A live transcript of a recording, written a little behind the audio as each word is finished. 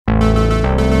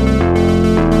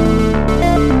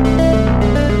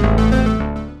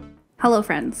Hello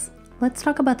friends, let's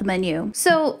talk about the menu.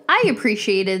 So I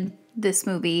appreciated this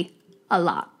movie a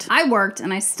lot. I worked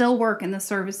and I still work in the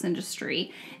service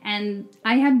industry, and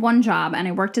I had one job and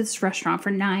I worked at this restaurant for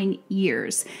 9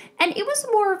 years, and it was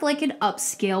more of like an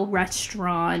upscale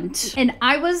restaurant. And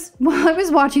while I was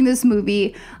watching this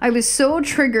movie, I was so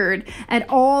triggered at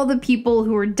all the people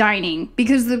who were dining,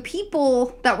 because the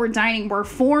people that were dining were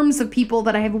forms of people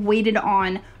that I have waited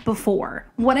on before.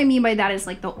 What I mean by that is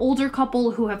like the older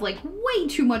couple who have like way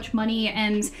too much money,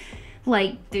 and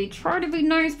like they try to be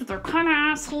nice but they're kind of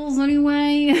assholes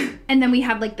anyway. And then we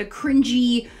have like the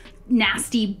cringy,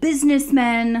 nasty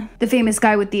businessmen, the famous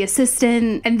guy with the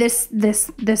assistant, and this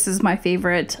is my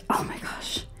favorite. Oh my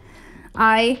gosh.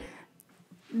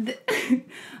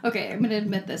 Okay, I'm gonna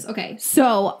admit this. Okay,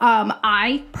 so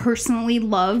I personally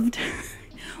loved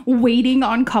waiting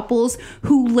on couples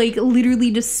who like literally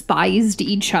despised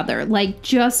each other, like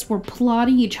just were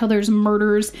plotting each other's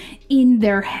murders in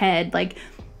their head. Like,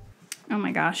 oh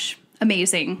my gosh,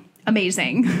 amazing.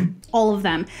 All of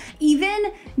them.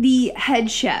 Even the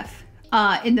head chef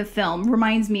in the film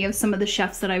reminds me of some of the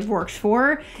chefs that I've worked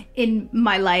for in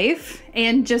my life,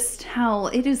 and just how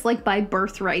it is like by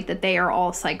birthright that they are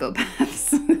all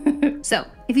psychopaths. So,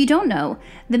 if you don't know,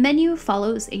 the menu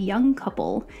follows a young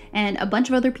couple and a bunch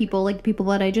of other people, like the people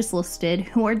that I just listed,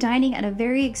 who are dining at a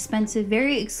very expensive,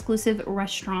 very exclusive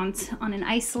restaurant on an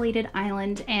isolated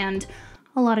island, and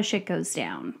a lot of shit goes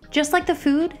down. Just like the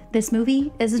food, this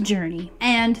movie is a journey.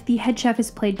 And the head chef is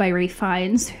played by Ralph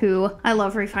Fiennes, who I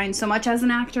love Ralph Fiennes so much as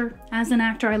an actor. As an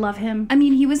actor, I love him. I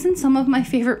mean, he was in some of my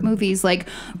favorite movies like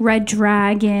Red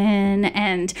Dragon,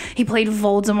 and he played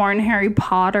Voldemort in Harry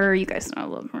Potter. You guys know I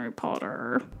love Harry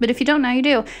Potter. But if you don't know, you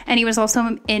do. And he was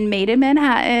also in Made in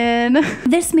Manhattan.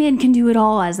 This man can do it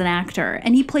all as an actor,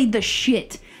 and he played the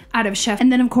shit out of Chef.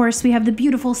 And then of course we have the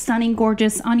beautiful, stunning,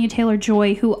 gorgeous Anya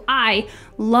Taylor-Joy, who I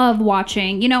love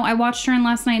watching. You know, I watched her in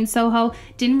Last Night in Soho,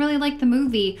 didn't really like the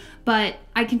movie, but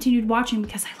I continued watching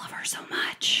because I love her so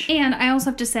much. And I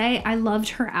also have to say, I loved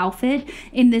her outfit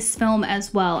in this film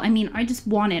as well. I mean, I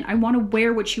want to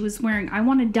wear what she was wearing. I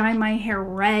want to dye my hair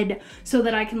red so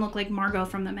that I can look like Margot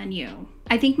from the menu.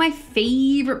 I think my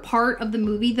favorite part of the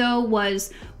movie though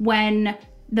was when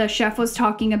the chef was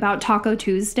talking about Taco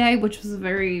Tuesday, which was a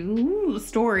very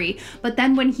story. But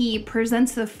then when he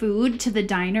presents the food to the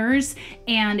diners,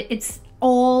 and it's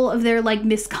all of their like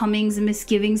miscomings and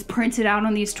misgivings printed out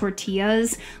on these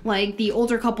tortillas, like the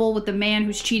older couple with the man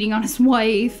who's cheating on his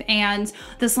wife, and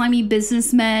the slimy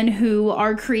businessmen who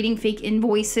are creating fake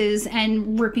invoices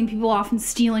and ripping people off and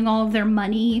stealing all of their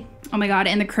money. Oh my God,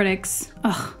 and the critics.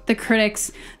 Ugh, the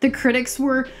critics. The critics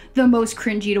were the most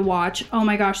cringy to watch. Oh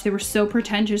my gosh, they were so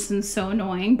pretentious and so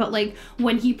annoying. But like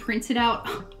when he printed out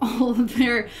all of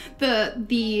the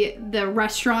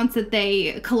restaurants that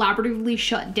they collaboratively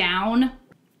shut down,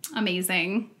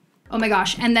 amazing. Oh my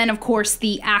gosh. And then of course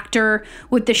the actor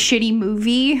with the shitty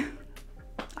movie,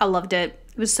 I loved it.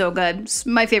 It was so good. It's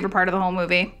my favorite part of the whole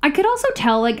movie. I could also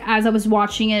tell, like, as I was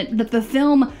watching it, that the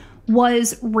film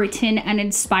was written and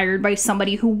inspired by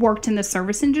somebody who worked in the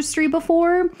service industry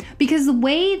before, because the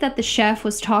way that the chef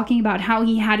was talking about how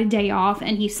he had a day off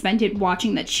and he spent it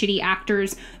watching that shitty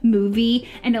actor's movie,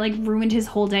 and it like ruined his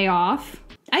whole day off.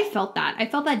 I felt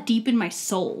that deep in my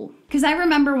soul. Because I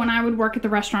remember when I would work at the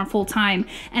restaurant full time,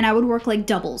 and I would work like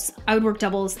doubles. I would work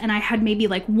doubles, and I had maybe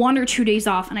like 1 or 2 days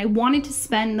off, and I wanted to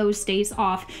spend those days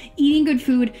off eating good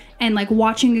food and like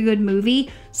watching a good movie.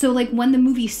 So like when the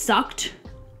movie sucked,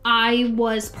 I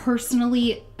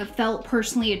felt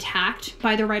personally attacked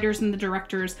by the writers and the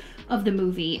directors of the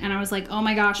movie. And I was like, oh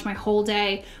my gosh, my whole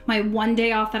day, my 1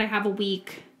 day off that I have a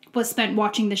week was spent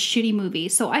watching this shitty movie.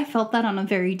 So I felt that on a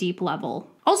very deep level.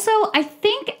 Also, I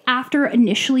think after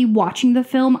initially watching the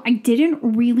film, I didn't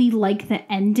really like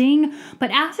the ending, but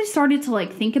as I started to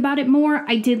like think about it more,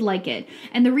 I did like it.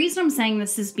 And the reason I'm saying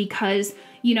this is because,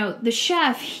 you know, the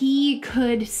chef, he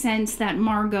could sense that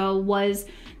Margot was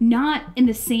not in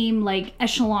the same like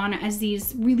echelon as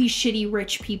these really shitty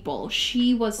rich people.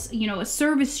 She was, you know, a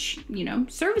service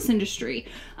industry.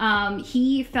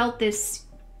 He felt this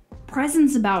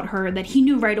presence about her that he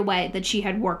knew right away that she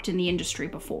had worked in the industry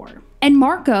before. And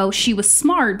Margot, she was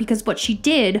smart, because what she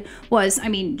did was, I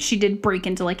mean, she did break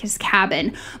into like his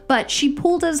cabin, but she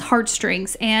pulled his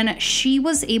heartstrings, and she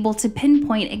was able to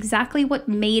pinpoint exactly what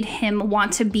made him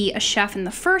want to be a chef in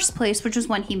the first place, which was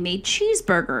when he made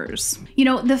cheeseburgers. You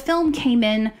know, the film came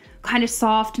in kind of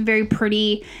soft and very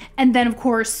pretty. And then, of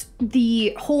course,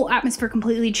 the whole atmosphere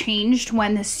completely changed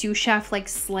when the sous chef like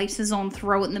sliced his own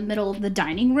throat in the middle of the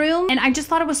dining room. And I just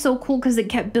thought it was so cool because it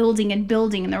kept building and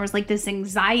building, and there was like this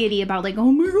anxiety about like,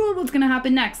 oh my god, what's gonna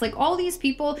happen next? Like all these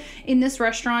people in this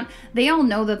restaurant, they all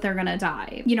know that they're gonna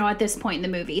die, you know, at this point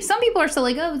in the movie. Some people are still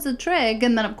like, oh, it's a trick.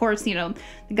 And then of course, you know,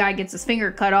 the guy gets his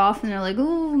finger cut off and they're like,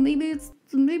 oh, maybe it's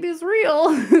real.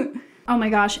 Oh my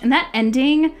gosh. And that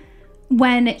ending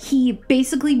when he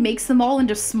basically makes them all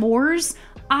into s'mores,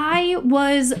 I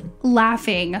was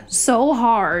laughing so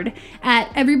hard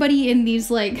at everybody in these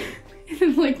like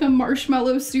like the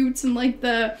marshmallow suits and like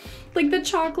the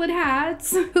chocolate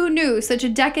hats. Who knew such a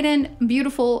decadent,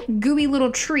 beautiful, gooey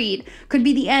little treat could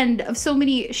be the end of so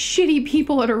many shitty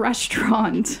people at a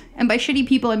restaurant? And by shitty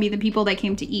people, I mean the people that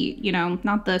came to eat, you know,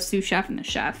 not the sous chef and the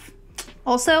chef.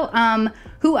 Also,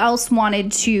 who else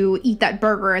wanted to eat that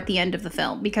burger at the end of the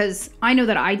film? Because I know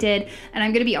that I did, and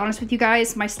I'm gonna be honest with you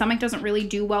guys, my stomach doesn't really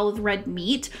do well with red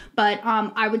meat, but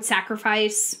I would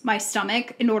sacrifice my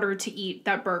stomach in order to eat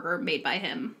that burger made by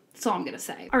him. That's all I'm gonna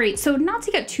say. All right, so not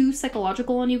to get too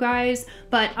psychological on you guys,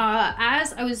 but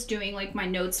as I was doing like my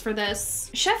notes for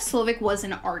this, Chef Slovic was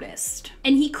an artist,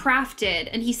 and he crafted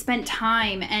and he spent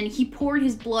time and he poured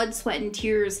his blood, sweat, and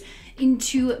tears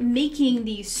into making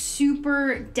these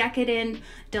super decadent,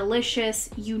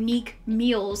 delicious, unique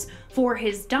meals for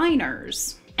his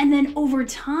diners. And then over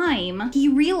time, he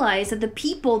realized that the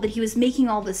people that he was making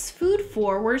all this food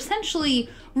for were essentially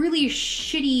really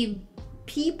shitty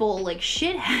people, like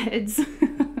shitheads,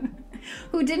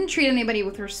 who didn't treat anybody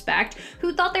with respect,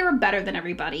 who thought they were better than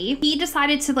everybody. He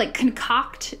decided to like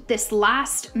concoct this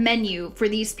last menu for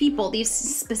these people, these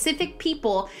specific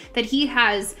people that he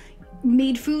has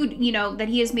made food, you know, that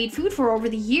he has made food for over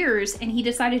the years, and he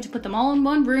decided to put them all in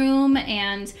one room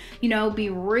and, you know, be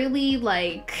really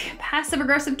like passive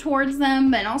aggressive towards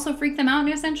them and also freak them out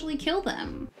and essentially kill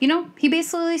them. You know, he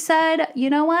basically said, you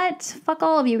know what, fuck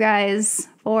all of you guys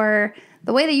for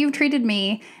the way that you've treated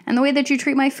me and the way that you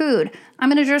treat my food. I'm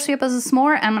gonna dress you up as a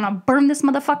s'more and I'm gonna burn this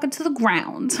motherfucker to the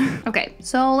ground. Okay,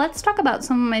 so let's talk about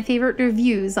some of my favorite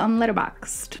reviews on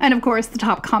Letterboxd. And of course, the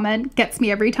top comment gets me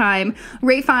every time.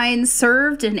 Ray Fiennes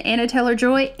served and Anna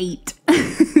Taylor-Joy ate.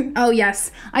 Oh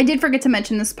yes, I did forget to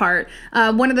mention this part.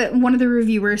 One of the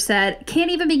reviewers said,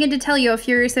 "Can't even begin to tell you how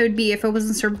furious I would be if I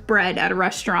wasn't served bread at a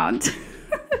restaurant."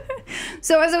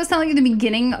 So as I was telling you at the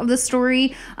beginning of the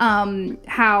story,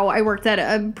 how I worked at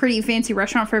a pretty fancy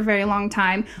restaurant for a very long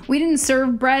time, we didn't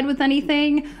serve bread with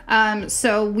anything.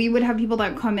 So we would have people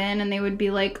that come in and they would be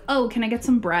like, oh, can I get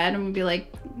some bread? And we'd be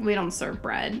like, we don't serve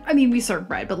bread. I mean, we serve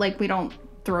bread, but like we don't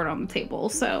throw it on the table.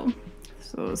 So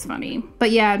it was funny.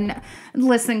 But yeah,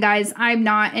 listen guys, I'm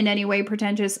not in any way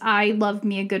pretentious. I love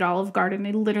me a good Olive Garden.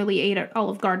 I literally ate at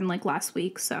Olive Garden like last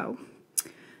week, so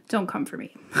don't come for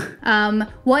me.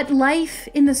 What life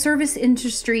in the service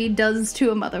industry does to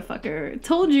a motherfucker.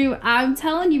 Told you, I'm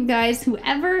telling you guys,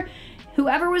 whoever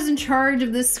was in charge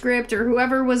of this script or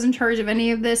whoever was in charge of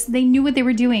any of this, they knew what they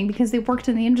were doing because they worked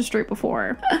in the industry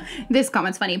before. This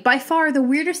comment's funny. By far the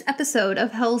weirdest episode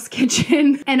of Hell's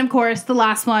Kitchen. And of course, the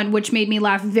last one, which made me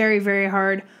laugh very, very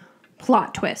hard.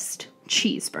 Plot twist.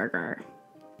 Chzburger.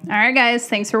 All right, guys.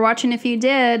 Thanks for watching if you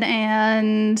did.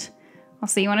 And I'll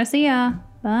see you when I see ya.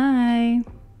 Bye.